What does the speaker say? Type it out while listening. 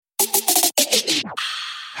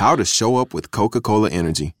How to show up with Coca-Cola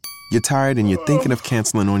Energy. You're tired and you're thinking of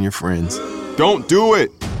canceling on your friends. Don't do it!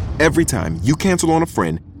 Every time you cancel on a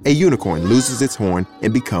friend, a unicorn loses its horn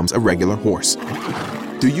and becomes a regular horse.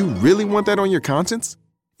 Do you really want that on your conscience?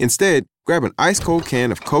 Instead, grab an ice-cold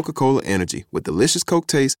can of Coca-Cola Energy with delicious Coke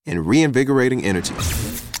taste and reinvigorating energy.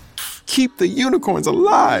 Keep the unicorns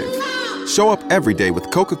alive! Show up every day with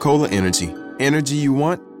Coca-Cola Energy. Energy you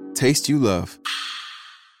want, taste you love.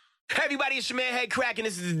 Hey everybody, it's your man Head Crack, and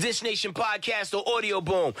this is the Dish Nation podcast or Audio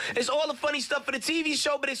Boom. It's all the funny stuff for the TV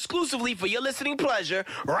show, but exclusively for your listening pleasure.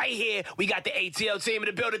 Right here, we got the ATL team in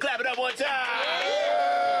the building. Clap it up one time.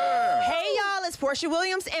 Hey y'all, it's Portia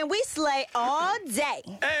Williams, and we slay all day.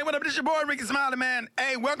 Hey, what up? This your boy Ricky Smiley, man.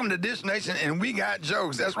 Hey, welcome to Dish Nation, and we got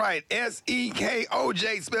jokes. That's right,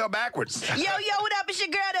 S-E-K-O-J spelled backwards. Yo, what up? It's your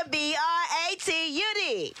girl, the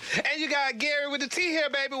B-R-A-T-U-D. And you got Gary with the tea here,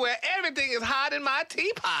 baby, where everything is hot in my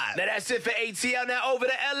teapot. Now that's it for ATL. Now over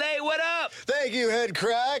to LA. What up? Thank you, Head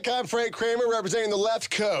Crack. I'm Frank Kramer, representing the left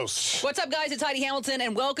coast. What's up, guys? It's Heidi Hamilton,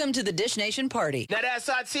 and welcome to the Dish Nation party. Now that's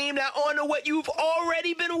our team. Now on to what you've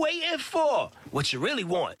already been waiting for. What you really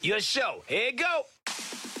want. Your show. Here you go.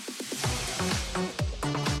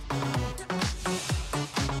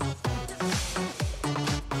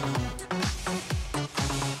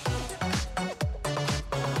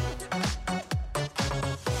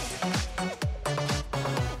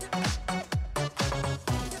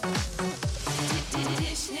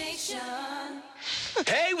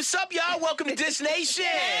 Hey, what's up, y'all? Welcome to Dish Nation.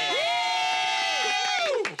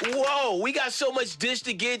 Whoa, we got so much dish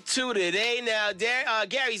to get to today. Now,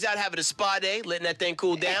 Gary's out having a spa day, letting that thing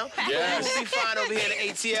cool down. Yes. We'll be fine over here at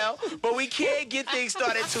ATL. But we can't get things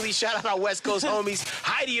started until we shout out our West Coast homies,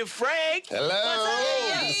 Heidi and Frank. Hello.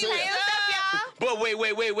 Good to see you. But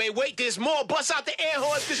wait. There's more. Bust out the air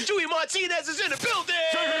horns because Chuey Martinez is in the building.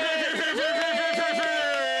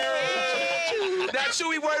 Now,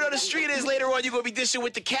 Chewy, word on the street is later on you're going to be dishing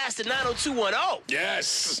with the cast at 90210.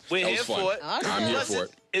 Yes. We're here for it. I'm here for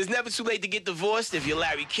it. It's never too late to get divorced if you're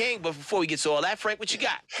Larry King. But before we get to all that, Frank, what you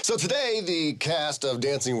got? So today, the cast of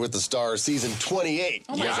Dancing with the Stars season 28.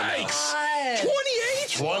 Yikes. 28?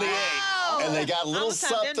 28. Wow. And they got a little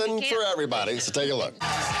something for everybody, so take a look.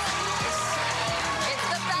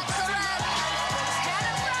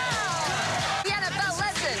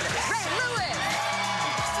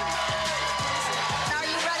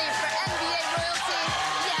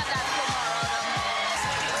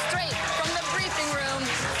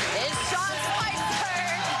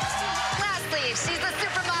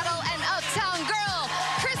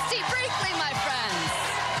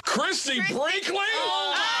 Christy Brinkley?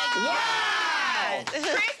 Oh, wow!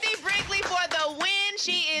 Christy Brinkley for the win.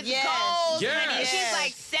 She is gold. Yes. She's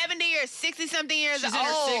like 70 or 60-something years She's old. in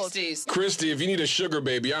her 60s. Christy, if you need a sugar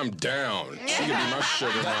baby, I'm down. She can be my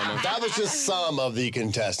sugar mama. That was just some of the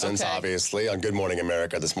contestants, obviously, on Good Morning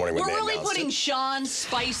America this morning when We're they really announced putting it. Sean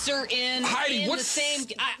Spicer in Heidi, the same...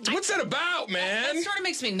 what's that about, man? That sort of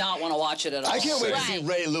makes me not want to watch it at all. I can't wait to see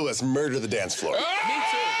Ray Lewis murder the dance floor. Me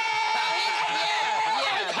too.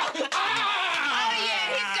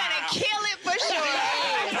 Kill it for sure.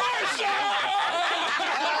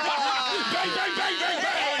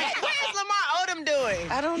 What is Lamar Odom doing?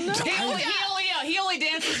 I don't know. He only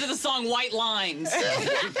dances to the song White Lines.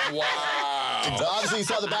 Wow. So obviously, you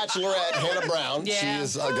saw the Bachelorette, Hannah Brown. Yeah. She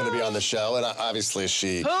is going to be on the show, and obviously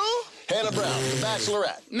she... Who? Hannah Brown, the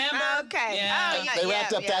Bachelorette. Remember? Okay. Yeah. Oh, yeah, They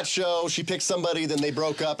wrapped up that show. She picked somebody, then they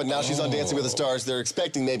broke up, and now she's on Dancing with the Stars. They're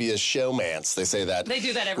expecting maybe a showmance. They say that. They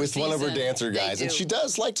do that every with one of her season. dancer guys. And she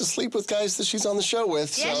does like to sleep with guys that she's on the show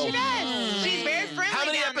with. Yes, so. she does. She's very friendly. How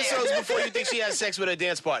many down episodes there. before you think she has sex with her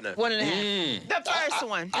dance partner? 1.5. The first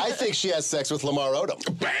one. I think she has sex with Lamar Odom.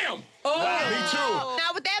 Bam! Oh. Me too.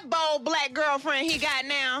 Now, with that bold black girlfriend he got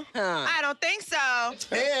now, I don't think so.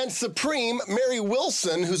 And Supreme, Mary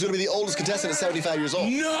Wilson, who's going to be the oldest contestant at 75 years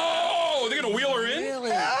old. No! They're going to wheel her in? Really?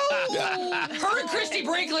 Her and Christy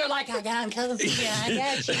Brinkley are like, I got him. Yeah, I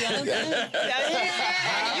got you. You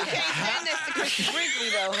can't stand next to Christy Brinkley,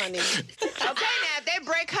 though, honey. Okay, now, if they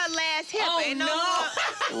break her last hip, ain't no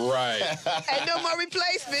more. Right. Ain't no more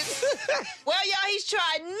replacements. Well, y'all, he's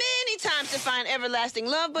tried many times to find everlasting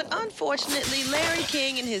love, but unfortunately, Larry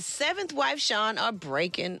King and his 7th wife, Sean, are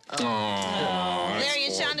breaking up. Larry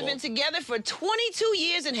and Sean have been together for 22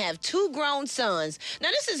 years and have 2 grown sons. Now,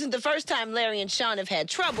 this isn't the first time Larry and Sean have had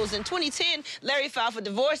troubles. In 2010, Larry filed for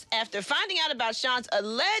divorce after finding out about Sean's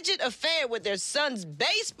alleged affair with their son's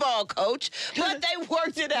baseball coach, but they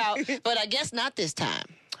worked it out. But I guess not this time.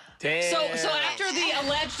 Damn. So after the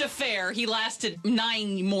alleged affair, he lasted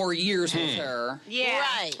 9 more years with her. Yeah.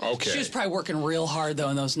 Right. Okay. She was probably working real hard, though,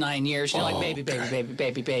 in those 9 years. You're like, baby.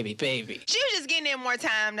 She was just getting in more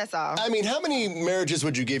time, that's all. I mean, how many marriages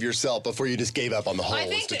would you give yourself before you just gave up on the whole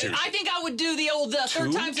institution? I think I would do the old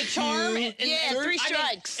third time's a charm. And 3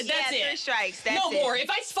 strikes. That's it. 3 strikes. That's no it. more.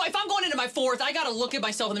 If I'm going into my 4th, I got to look at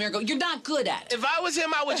myself in the mirror and go, you're not good at it. If I was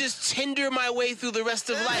him, I would just Tinder my way through the rest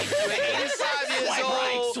of life. At 85 years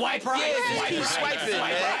old. Swipe right. Keep swiping,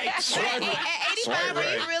 man. At 85, are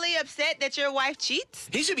you really upset that your wife cheats?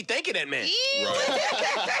 He should be thanking that man.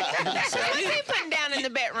 What's he putting down in the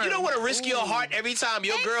bedroom? You don't want to risk your heart every time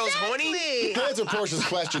your girl's horny? To answer Portia's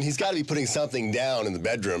question, he's got to be putting something down in the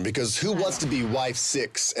bedroom because who wants to be wife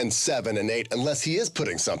 6 and 7 and 8 unless he is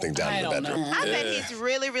putting something down in the bedroom? I bet he's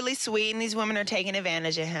really, really sweet, and these women are taking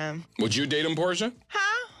advantage of him. Would you date him, Portia?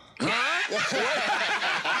 Huh?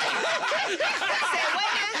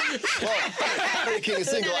 Well, Larry King is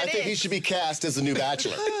single. I think he should be cast as the new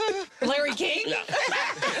Bachelor. Larry King? Yeah.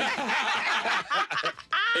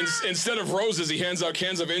 Instead of roses, he hands out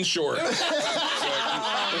cans of Inshore. He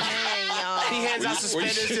hands out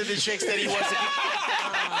suspenders to the chicks that he wants to.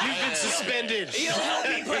 You've been suspended. You don't help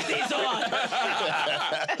me put these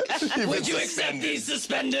on. Would you accept these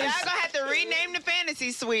suspenders? Y'all gonna have to rename the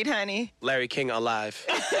fantasy suite, honey. Larry King alive.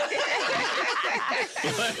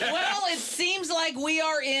 Well, it seems like we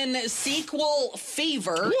are in sequel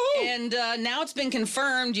fever. Woo! And now it's been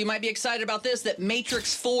confirmed, you might be excited about this, that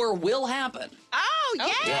Matrix 4 will happen. Oh,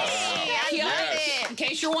 yay! Yes. In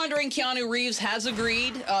case you're wondering, Keanu Reeves has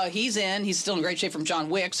agreed. He's in. He's still in great shape from John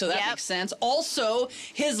Wick, so that makes sense. Also,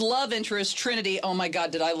 his love interest, Trinity, oh my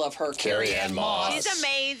God, did I love her. Carrie-Anne Moss. She's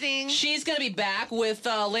amazing. She's going to be back with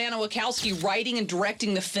Lana Wachowski writing and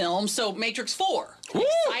directing the film, so Matrix 4.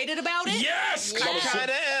 Excited about it? Yes! I kind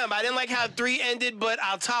of am. I didn't like how 3 ended, but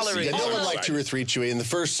I'll tolerate it. No one liked 2 or 3, Chewy. In the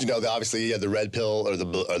first, obviously you had the red pill or the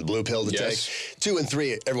blue pill to take. 2 and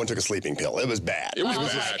 3, everyone took a sleeping pill. It was bad. It was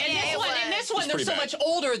bad. And this one, they're so much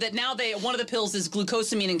older that now one of the pills is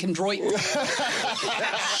glucosamine and chondroitin.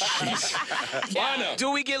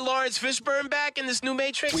 Do we get Lawrence Fishburne back in this new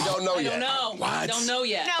Matrix? We don't know yet. I don't know. What? We don't know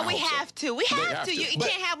yet. No, we have to. We have to. You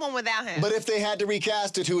can't have one without him. But if they had to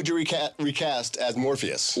recast it, who would you recast as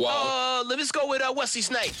Morpheus? Let's go with Wesley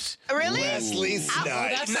Snipes. Really? Wesley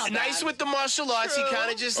Snipes. Nice with the martial arts. True. He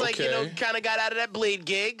kind of just kind of got out of that Blade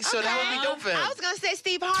gig. So that would be dope for him. I was going to say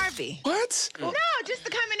Steve Harvey. What? No, just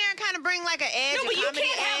to come in there and kind of bring like an edge. No, but you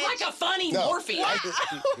can't have like a funny Morpheus.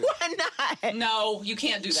 Why not? No, you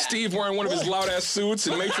can't do that. Steve wearing one of his loud-ass suits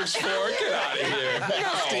in Matrix 4. Get out of here.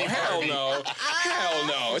 No, hell no. Hell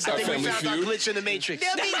no. It's not Family Feud. Our glitch in the Matrix.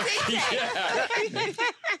 They'll be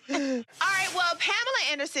All right, well, Pamela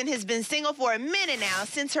Anderson has been single for a minute now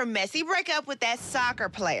since her messy breakup with that soccer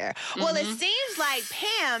player. Well, it seems like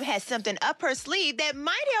Pam has something up her sleeve that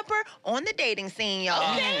might help her on the dating scene,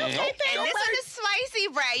 y'all. Okay, and this one is spicy,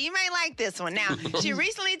 Brad. You might like this one. Now, she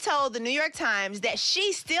recently told the New York Times that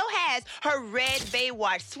she still has her red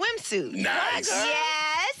Baywatch swimsuit. Nice.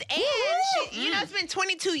 Yes, and she, it's been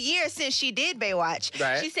 22 years since she did Baywatch.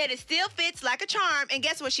 Right. She said it still fits like a charm, and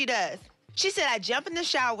guess what she does? She said, I jump in the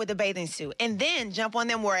shower with a bathing suit and then jump on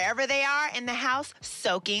them wherever they are in the house,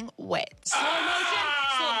 soaking wet. Slow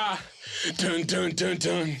motion. Dun, dun, dun,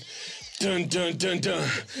 dun. Dun, dun, dun, dun.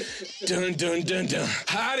 Dun, dun, dun, dun.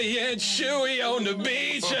 Hottie and Chewy on the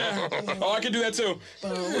beach. Oh, I can do that too.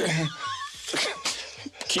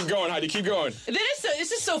 Keep going, Heidi. Keep going.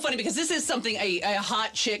 This is so funny because this is something a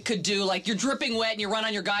hot chick could do. Like, you're dripping wet and you run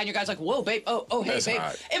on your guy and your guy's like, whoa, babe. Oh, hey, That's babe.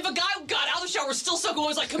 hot. If a guy got out of the shower still soaking wet,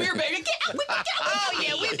 was like, come here, baby. Get out. Oh,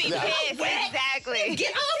 yeah, we'd be pissed. Exactly.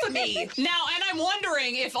 Get off of me. Now, and I'm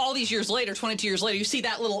wondering if all these years later, 22 years later, you see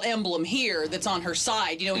that little emblem here that's on her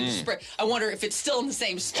side. You I wonder if it's still in the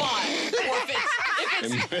same spot. Or if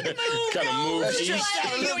it's kind of moved east.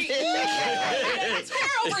 It's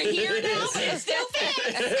over here now, but it still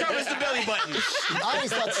fits. Covers the belly button. I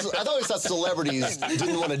always thought celebrities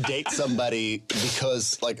didn't want to date somebody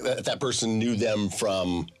because that person knew them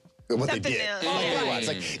from what Something they did. else. It's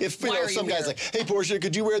like if some guy's here? like, "Hey Portia,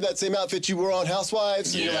 could you wear that same outfit you wore on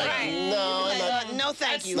Housewives?" And you're like, "No, I'm not." No,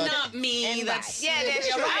 thank you. Not me. That's true.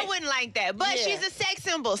 I wouldn't like that. But she's a sex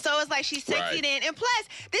symbol, so it's like she's sexy then. And plus,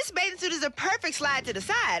 this bathing suit is a perfect slide to the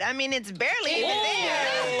side. I mean, it's barely even there.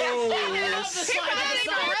 People don't even realize what she got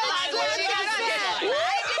on there.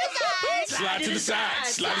 Slide to the side.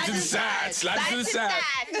 Slide to the side. Slide to the side.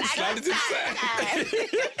 Slide to the side.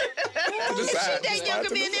 To the side. Shoot that younger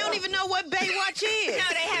men, they don't even know what Baywatch is. No,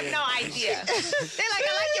 they have no idea. They're like,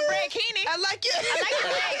 I like your Brad Keeney. I like you. I like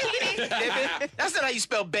your Brad Keeney. That's not how you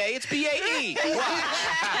spell Bay. It's B-A-E.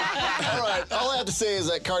 All right, all I have to say is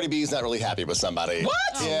that Cardi B is not really happy with somebody. What?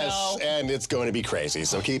 Yes, Oh, no. and it's going to be crazy,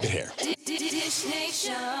 so keep it here. Dish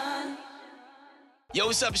Nation. Yo,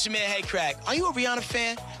 what's up? It's your man, Hey Crack. Are you a Rihanna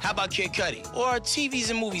fan? How about Kid Cudi? Or are TVs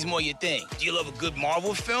and movies more your thing? Do you love a good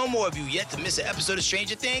Marvel film, or have you yet to miss an episode of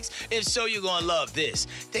Stranger Things? If so, you're gonna love this.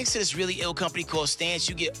 Thanks to this really ill company called Stamps,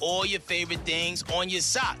 you get all your favorite things on your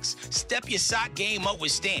socks. Step your sock game up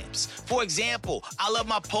with Stamps. For example, I love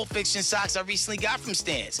my Pulp Fiction socks I recently got from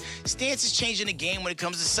Stamps. Stamps is changing the game when it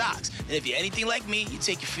comes to socks. And if you're anything like me, you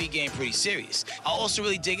take your free game pretty serious. I also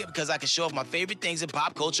really dig it because I can show off my favorite things in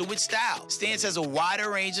pop culture with style. Stamps has a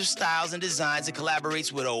wider range of styles and designs and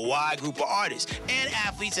collaborates with a wide group of artists and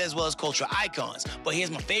athletes as well as cultural icons. But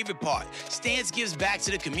here's my favorite part. Stance gives back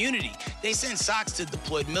to the community. They send socks to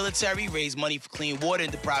deployed military, raise money for clean water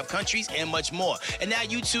in deprived countries, and much more. And now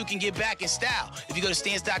you too can get back in style. If you go to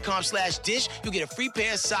stance.com/dish, you'll get a free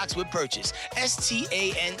pair of socks with purchase.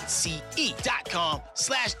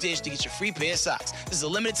 STANCE.com/dish to get your free pair of socks. This is a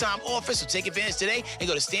limited time offer, so take advantage today and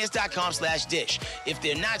go to stance.com/dish. If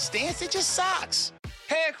they're not Stance, they're just socks.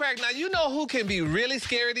 Hey, Crack, now you know who can be really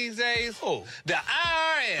scary these days? Who? The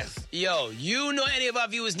IRS. Yo, you know any of our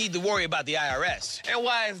viewers need to worry about the IRS. And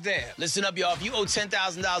why is that? Listen up, y'all. If you owe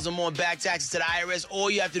 $10,000 or more in back taxes to the IRS,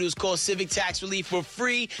 all you have to do is call Civic Tax Relief for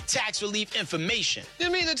free tax relief information. You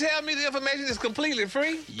mean to tell me the information is completely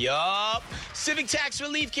free? Yup. Civic Tax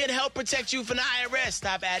Relief can help protect you from the IRS.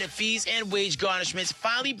 Stop added fees and wage garnishments.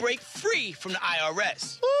 Finally break free from the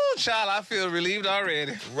IRS. Ooh, child, I feel relieved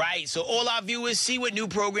already. Right, so all our viewers see what new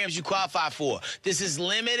programs you qualify for. This is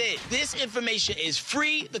limited. This information is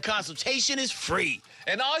free. The consultation is free.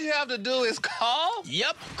 And all you have to do is call?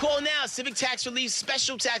 Yep. Call now. Civic Tax Relief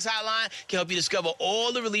Special Tax Hotline can help you discover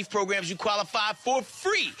all the relief programs you qualify for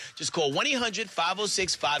free. Just call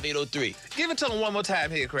 1-800-506-5803. Give it to them one more time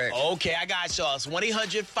here, Craig. Okay, I got y'all. It's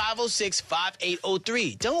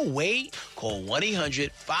 1-800-506-5803. Don't wait. Call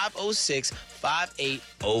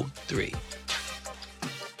 1-800-506-5803.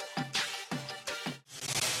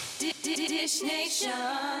 Dish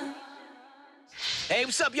Nation. Hey,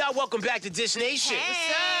 what's up, y'all? Welcome back to Dish Nation. Hey.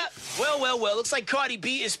 What's up? Well. Looks like Cardi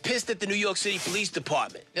B is pissed at the New York City Police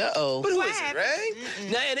Department. Uh-oh. But who What is it, happened? right?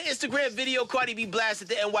 Now, in an Instagram video, Cardi B blasted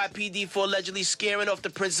the NYPD for allegedly scaring off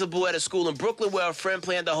the principal at a school in Brooklyn where a friend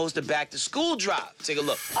planned to host a back-to-school drive. Take a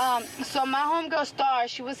look. So my homegirl Star,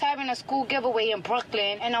 she was having a school giveaway in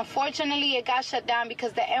Brooklyn, and unfortunately it got shut down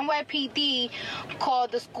because the NYPD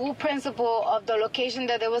called the school principal of the location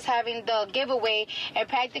that they was having the giveaway and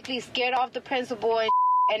practically scared off the principal,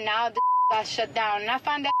 and now the got shut down. And I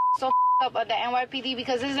find that so up of the NYPD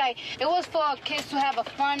because it's like it was for kids to have a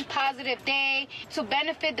fun, positive day, to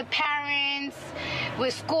benefit the parents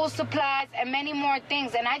with school supplies and many more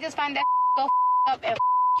things. And I just find that so up, and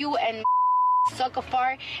you and suck a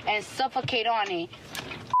fart and suffocate on it.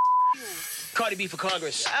 Cardi B for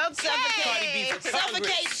Congress. Okay. Cardi B for Congress.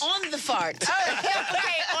 Suffocate on the fart.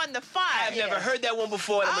 Suffocate on the fart. I've never heard that one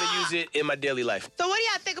before, and I'm going to use it in my daily life. So what do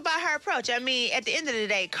y'all think about her approach? I mean, at the end of the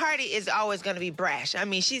day, Cardi is always going to be brash. I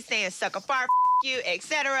mean, she's saying suck a fart, you,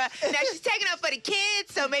 etc. Now she's taking up for the kids,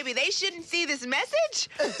 so maybe they shouldn't see this message,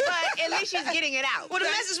 but at least she's getting it out. Well, the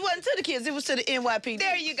message wasn't to the kids. It was to the NYPD.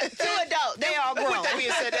 There you go. Two adults. They all grown. With that being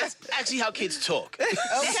said, that's actually how kids talk. Okay.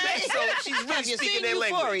 So she's really Have you speaking seen their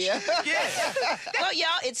language. Euphoria? Yeah. Well,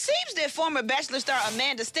 y'all, it seems that former Bachelor star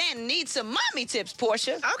Amanda Stanton needs some mommy tips,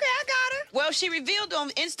 Portia. Okay, I got her. Well, she revealed on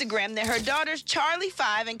Instagram that her daughters Charlie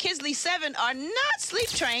 5 and Kinsley 7 are not sleep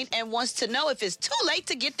trained and wants to know if it's too late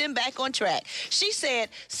to get them back on track. She said,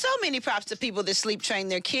 so many props to people that sleep train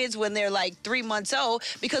their kids when they're like 3 months old,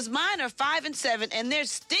 because mine are 5 and 7 and they're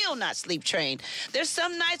still not sleep trained. There's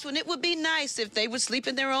some nights when it would be nice if they would sleep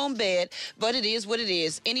in their own bed, but it is what it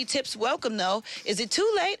is. Any tips welcome, though. Is it too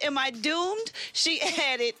late? Am I doomed? She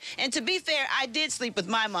added, and to be fair, I did sleep with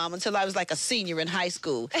my mom until I was like a senior in high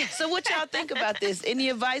school. So what y'all think about this? Any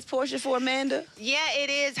advice, Portia, for Amanda? Yeah, it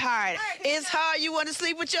is hard. It's hard. You want to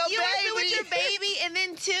sleep with your You baby. want to sleep with your baby, and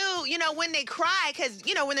then too, you know, when they cry, because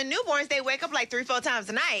you know when the newborns they wake up like 3-4 times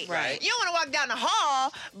a night. Right. You don't want to walk down the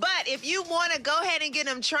hall, but if you want to go ahead and get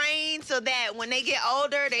them trained so that when they get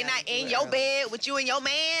older, they're not in your bed with you and your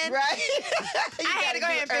man. Right. I had to go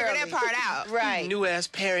ahead and figure that part out. Right. New ass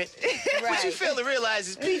parent. What you fail to realize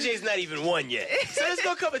is PJ's not even 1 yet. So there's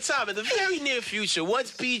gonna come a time in the very near future,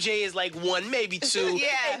 once PJ is like like 1, maybe 2,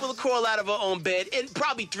 able to crawl out of her own bed, and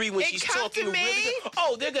probably 3 when she's talking to really good.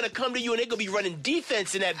 Oh, they're going to come to you, and they're going to be running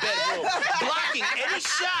defense in that bedroom, blocking any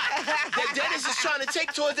shot that Dennis is trying to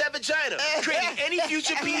take towards that vagina, creating any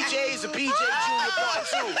future PJs or PJ Junior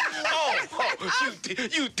Part 2.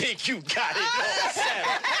 You think you got it all set.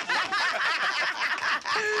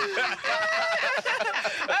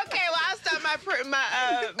 Okay, well, I'll start my birth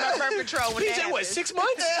control when PJ, what, 6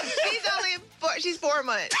 months? She's 4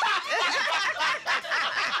 months.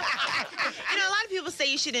 You know, a lot of people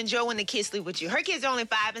say you should enjoy when the kids sleep with you. Her kids are only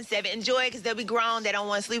 5 and 7. Enjoy it because they'll be grown. They don't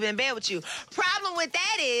want to sleep in bed with you. Problem with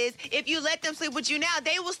that is, if you let them sleep with you now,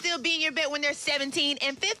 they will still be in your bed when they're 17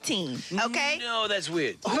 and 15. Okay? No, that's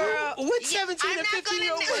weird. Girl, what 17 and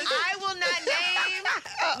 15-year-old? I will not name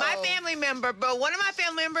my family member, but one of my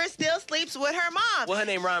family members still sleeps with her mom. What her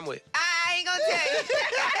name rhyme with? I ain't gonna tell you.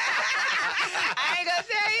 I ain't gonna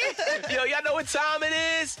tell you. Yo, y'all know what time it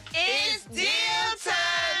is? It's deal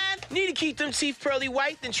time. Need to keep them teeth pearly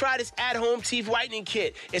white? Then try this at-home teeth whitening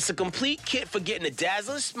kit. It's a complete kit for getting a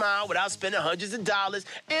dazzling smile without spending hundreds of dollars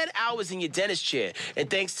and hours in your dentist chair. And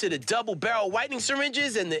thanks to the double-barrel whitening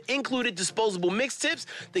syringes and the included disposable mix tips,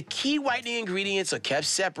 the key whitening ingredients are kept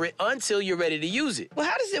separate until you're ready to use it. Well,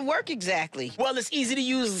 how does it work exactly? Well, it's easy to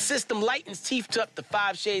use. The system lightens teeth up to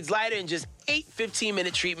 5 shades lighter in just 8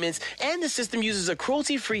 15-minute treatments, and the system uses a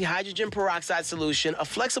cruelty-free hydrogen peroxide solution, a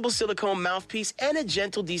flexible silicone mouthpiece, and a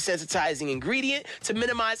gentle desensitizing ingredient to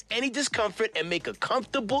minimize any discomfort and make a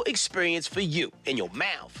comfortable experience for you in your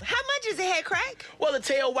mouth. How much is a head crack? Well, the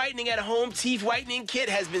tail whitening at home teeth whitening kit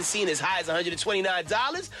has been seen as high as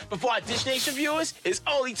 $129, but for our Dish Nation viewers, it's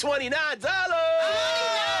only $29.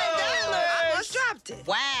 I almost dropped it.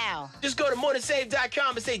 Wow. Just go to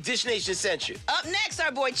morningsave.com and say Dish Nation sent you. Up next,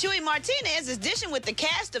 our boy Chuey Martinez is dishing with the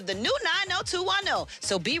cast of the new 90210.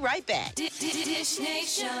 So be right back. Dish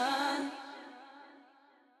Nation.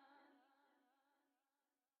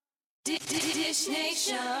 Dish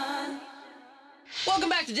Nation. Welcome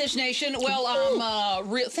back to Dish Nation. Well,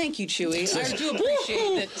 thank you, Chewy. I do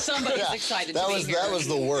appreciate that somebody's excited to be here. That was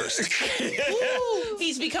the worst.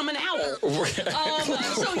 He's become an owl.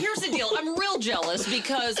 So here's the deal. I'm real jealous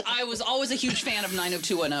because I was always a huge fan of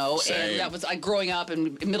 90210. Same. And that was growing up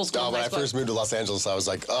in middle school. When I first moved to Los Angeles, I was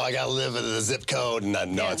like, oh, I got to live in the zip code. And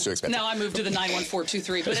it's too expensive. Now I moved to the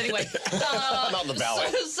 91423. But anyway. I'm out in the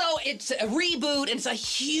valley. So it's a reboot, and it's a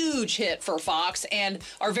huge hit for Fox. And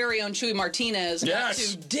our very own Chuey Martinez got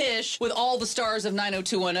to dish with all the stars of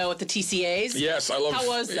 90210 at the TCAs. Yes, I love it. How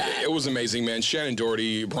was that? It was amazing, man. Shannon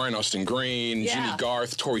Doherty, Brian Austin Green, Judy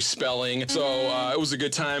Garth, Tori Spelling. So it was a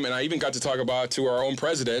good time, and I even got to talk to our own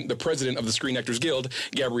president, the president of the Screen Actors Guild,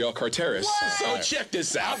 Gabrielle Carteris. So check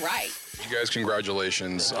this out. All right. You guys,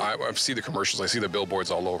 congratulations. I see the commercials. I see the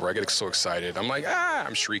billboards all over. I get so excited. I'm like,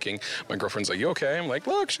 I'm shrieking. My girlfriend's like, you okay? I'm like,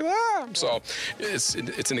 look, So it's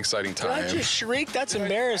an exciting time. Did I just shriek? That's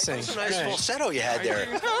embarrassing. That's a nice falsetto you had there.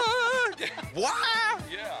 Wow.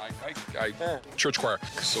 Yeah, I church choir.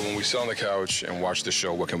 So when we sit on the couch and watch the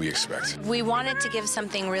show, what can we expect? We wanted to give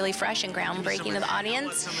something really fresh and groundbreaking to the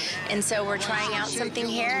audience, and so we're trying out something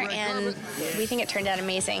here, and we think it turned out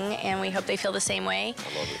amazing, and we hope they feel the same way.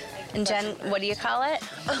 I love it. And Jen, what do you call it?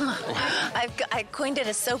 I coined it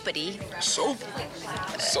a soapity. Soap?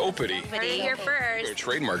 Soapity? Heard it here first. Better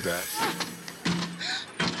trademark that.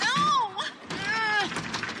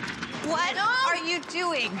 What are you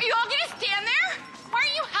doing? Are you all gonna stand there? Why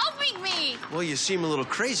aren't you helping me? Well, you seem a little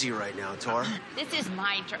crazy right now, Tor. This is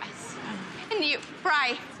my dress. And you,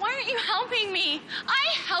 Bri, why aren't you helping me? I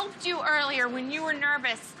helped you earlier when you were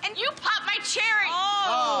nervous, and you popped my cherry.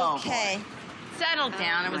 Oh, okay. Settle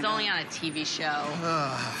down. It was only on a TV show.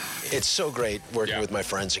 It's so great working with my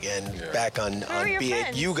friends again. Back on Be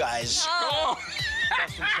It. You guys.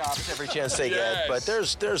 Custom shops every chance they get. But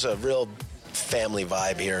there's a real family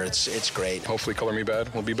vibe here. It's great. Hopefully Color Me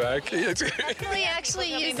Bad will be back. We're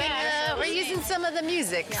using some of the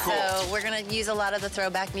music. Cool. So we're going to use a lot of the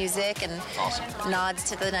throwback music and nods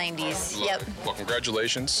to the 90s. Love it. Well,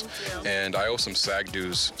 congratulations. And I owe some SAG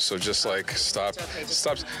dues. So just like stop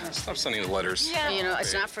sending the letters. Yeah. You know,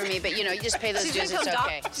 it's not for me, but you just pay those dues. It's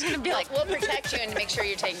okay. She's going to be like, we'll protect you and make sure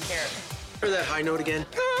you're taken care of. Hear that high note again?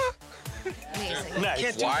 Amazing.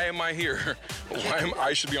 Nice. Why am I here?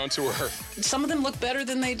 I should be on tour. Some of them look better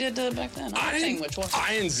than they did back then. I'm not saying which one.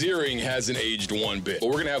 Ian Ziering hasn't aged one bit. But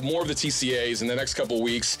we're going to have more of the TCAs in the next couple of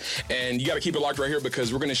weeks. And you got to keep it locked right here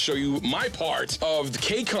because we're going to show you my part of the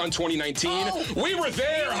KCON 2019. Oh, we were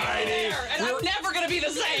there, Heidi. And I'm never going to be the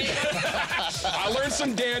same. I learned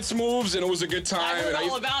some dance moves, and it was a good time. I heard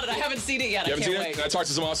all about it. I haven't seen it yet. I can't wait. And I talked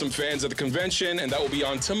to some awesome fans at the convention, and that will be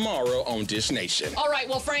on tomorrow on Dish Nation. All right.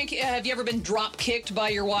 Well, Frank, have you ever been drop-kicked by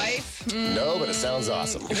your wife? No, but it sounds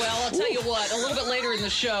awesome. Well, I'll tell you what. A little bit later in the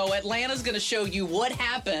show, Atlanta's going to show you what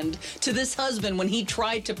happened to this husband when he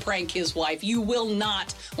tried to prank his wife. You will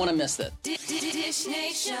not want to miss it. Dish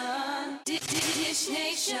Nation. Dish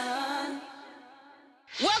Nation.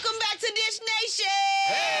 Welcome back to Dish Nation!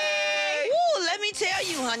 Hey! Woo, let me tell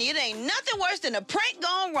you, honey, it ain't nothing worse than a prank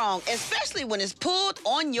gone wrong, especially when it's pulled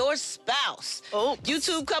on your spouse. Oh.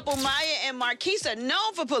 YouTube couple Maya and Marquise are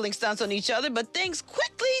known for pulling stunts on each other, but things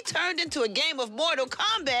quickly turned into a game of Mortal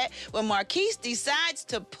Kombat when Marquise decides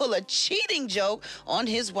to pull a cheating joke on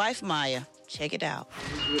his wife, Maya. Check it out.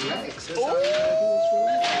 Just relax. That's all you gotta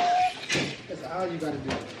do. That's all you gotta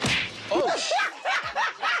do. Oh,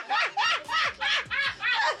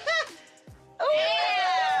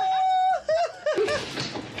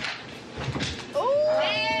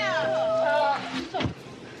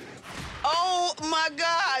 Oh my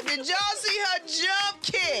God! Did y'all see her jump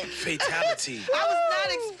kick? fatality. I was not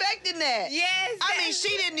expecting that. Yes. I mean, she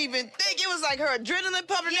didn't even think. It was like her adrenaline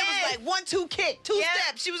pumping. It was like 1-2 kick, 2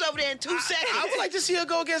 steps. She was over there in 2 seconds. I would like to see her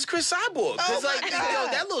go against Chris Cyborg. Because,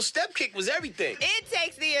 that little step kick was everything. It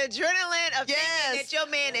takes the adrenaline of thinking that your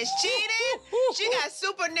man is cheating. She got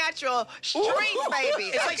supernatural strength,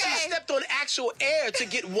 baby. It's like she stepped on actual air to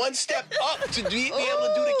get one step up to be able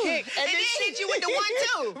to do the kick. And then she hit you with the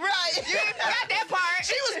 1-2. Right. You ain't forgot that part.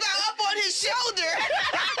 She was now up on his shoulder.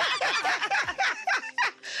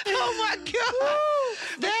 Oh my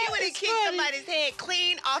God. But she would have kicked somebody's head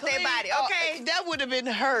clean off their body, okay? That would have been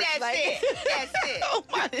hurt. That's it. That's it. Oh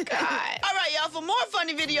my God. All right, y'all, for more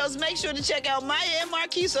funny videos, make sure to check out Maya and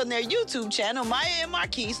Marquise on their YouTube channel, Maya and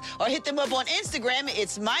Marquise, or hit them up on Instagram.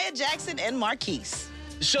 It's Maya Jackson and Marquise.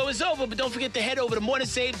 The show is over, but don't forget to head over to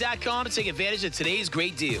morningsave.com to take advantage of today's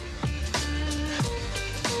great deal.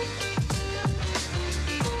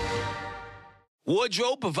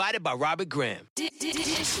 Wardrobe provided by Robert Graham.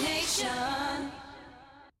 Dish Nation.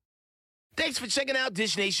 Thanks for checking out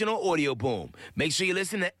Dish Nation on Audio Boom. Make sure you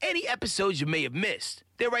listen to any episodes you may have missed.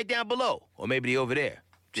 They're right down below, or maybe they're over there.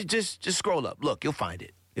 Just scroll up. Look, you'll find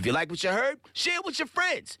it. If you like what you heard, share it with your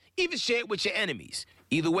friends. Even share it with your enemies.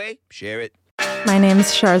 Either way, share it. My name's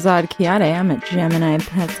Sharzad Kiade. I'm a Gemini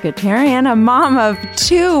pescatarian, a mom of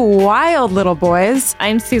 2 wild little boys.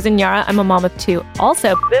 I'm Susan Yara. I'm a mom of 2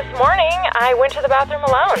 also. This morning, I went to the bathroom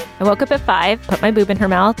alone. I woke up at 5, put my boob in her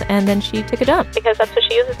mouth, and then she took a dump. Because that's what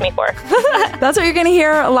she uses me for. That's what you're going to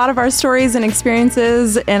hear. A lot of our stories and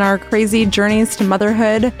experiences and our crazy journeys to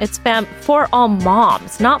motherhood. It's for all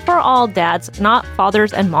moms, not for all dads, not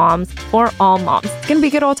fathers and moms, for all moms. It's going to be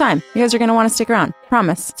a good old time. You guys are going to want to stick around.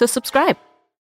 Promise. So subscribe.